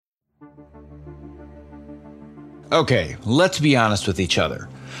Okay, let's be honest with each other.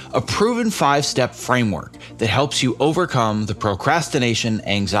 A proven 5-step framework that helps you overcome the procrastination,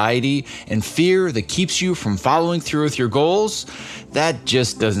 anxiety, and fear that keeps you from following through with your goals, that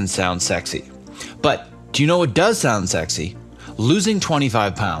just doesn't sound sexy. But do you know what does sound sexy? Losing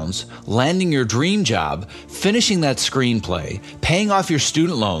 25 pounds, landing your dream job, finishing that screenplay, paying off your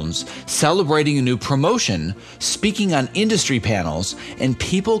student loans, celebrating a new promotion, speaking on industry panels, and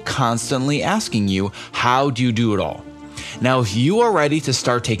people constantly asking you, how do you do it all? Now, if you are ready to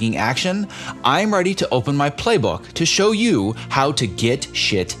start taking action, I'm ready to open my playbook to show you how to get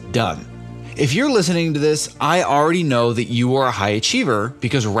shit done. If you're listening to this, I already know that you are a high achiever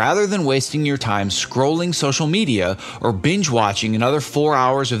because rather than wasting your time scrolling social media or binge watching another 4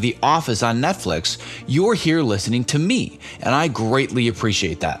 hours of The Office on Netflix, you're here listening to me, and I greatly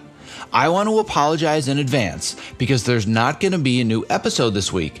appreciate that. I want to apologize in advance because there's not going to be a new episode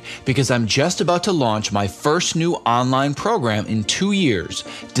this week because I'm just about to launch my first new online program in 2 years,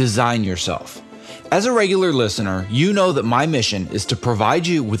 Design Yourself. As a regular listener, you know that my mission is to provide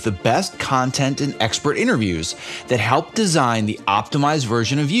you with the best content and expert interviews that help design the optimized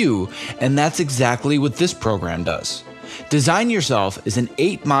version of you, and that's exactly what this program does. Design Yourself is an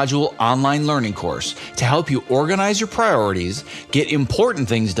 8-module online learning course to help you organize your priorities, get important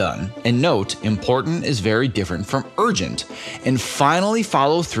things done, and note, important is very different from urgent, and finally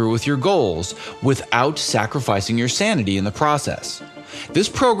follow through with your goals without sacrificing your sanity in the process. This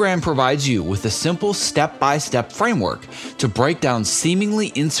program provides you with a simple step-by-step framework to break down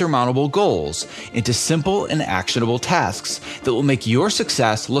seemingly insurmountable goals into simple and actionable tasks that will make your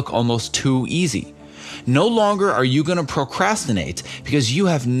success look almost too easy. No longer are you going to procrastinate because you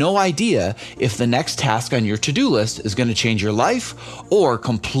have no idea if the next task on your to-do list is going to change your life or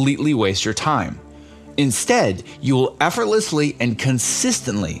completely waste your time. Instead, you will effortlessly and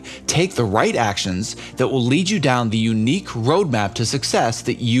consistently take the right actions that will lead you down the unique roadmap to success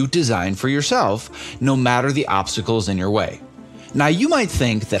that you design for yourself, no matter the obstacles in your way. Now, you might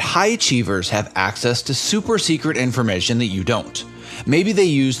think that high achievers have access to super secret information that you don't. Maybe they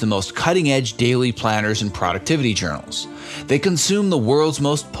use the most cutting-edge daily planners and productivity journals. They consume the world's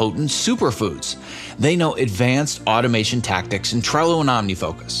most potent superfoods. They know advanced automation tactics in Trello and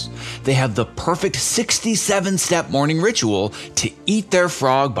OmniFocus. They have the perfect 67-step morning ritual to eat their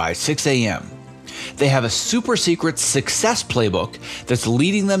frog by 6 a.m. They have a super secret success playbook that's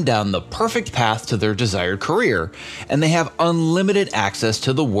leading them down the perfect path to their desired career, and they have unlimited access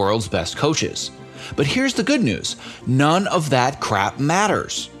to the world's best coaches. But here's the good news. None of that crap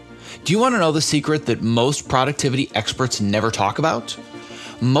matters. Do you want to know the secret that most productivity experts never talk about?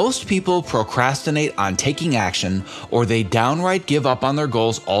 Most people procrastinate on taking action, or they downright give up on their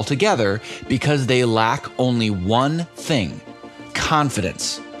goals altogether because they lack only one thing: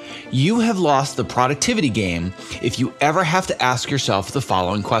 confidence. You have lost the productivity game if you ever have to ask yourself the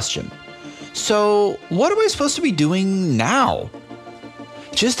following question. So, what am I supposed to be doing now?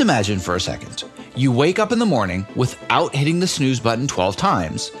 Just imagine for a second. You wake up in the morning without hitting the snooze button 12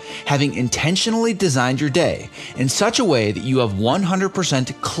 times, having intentionally designed your day in such a way that you have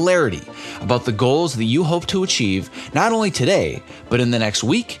 100% clarity about the goals that you hope to achieve not only today, but in the next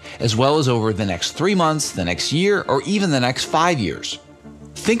week, as well as over the next 3 months, the next year, or even the next 5 years.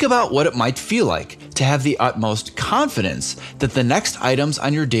 Think about what it might feel like to have the utmost confidence that the next items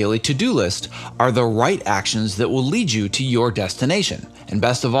on your daily to-do list are the right actions that will lead you to your destination. And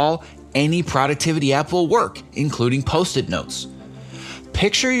best of all, any productivity app will work, including Post-it notes.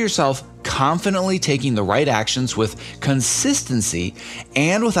 Picture yourself confidently taking the right actions with consistency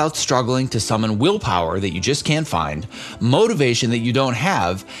and without struggling to summon willpower that you just can't find, motivation that you don't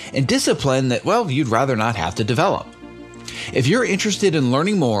have, and discipline that, well, you'd rather not have to develop. If you're interested in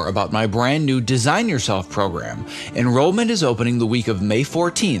learning more about my brand new Design Yourself program, enrollment is opening the week of May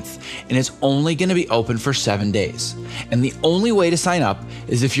 14th, and it's only going to be open for 7 days. And the only way to sign up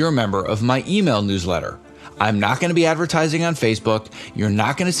is if you're a member of my email newsletter. I'm not going to be advertising on Facebook, you're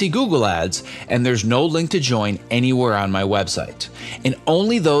not going to see Google ads, and there's no link to join anywhere on my website. And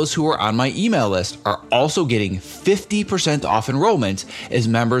only those who are on my email list are also getting 50% off enrollment as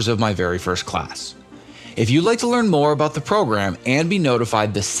members of my very first class. If you'd like to learn more about the program and be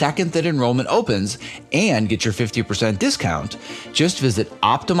notified the second that enrollment opens and get your 50% discount, just visit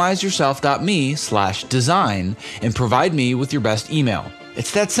optimizeyourself.me/design and provide me with your best email.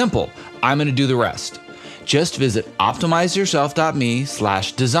 It's that simple. I'm going to do the rest. Just visit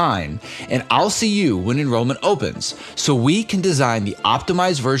optimizeyourself.me/design and I'll see you when enrollment opens so we can design the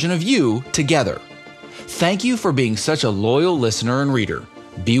optimized version of you together. Thank you for being such a loyal listener and reader.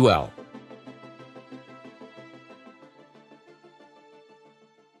 Be well.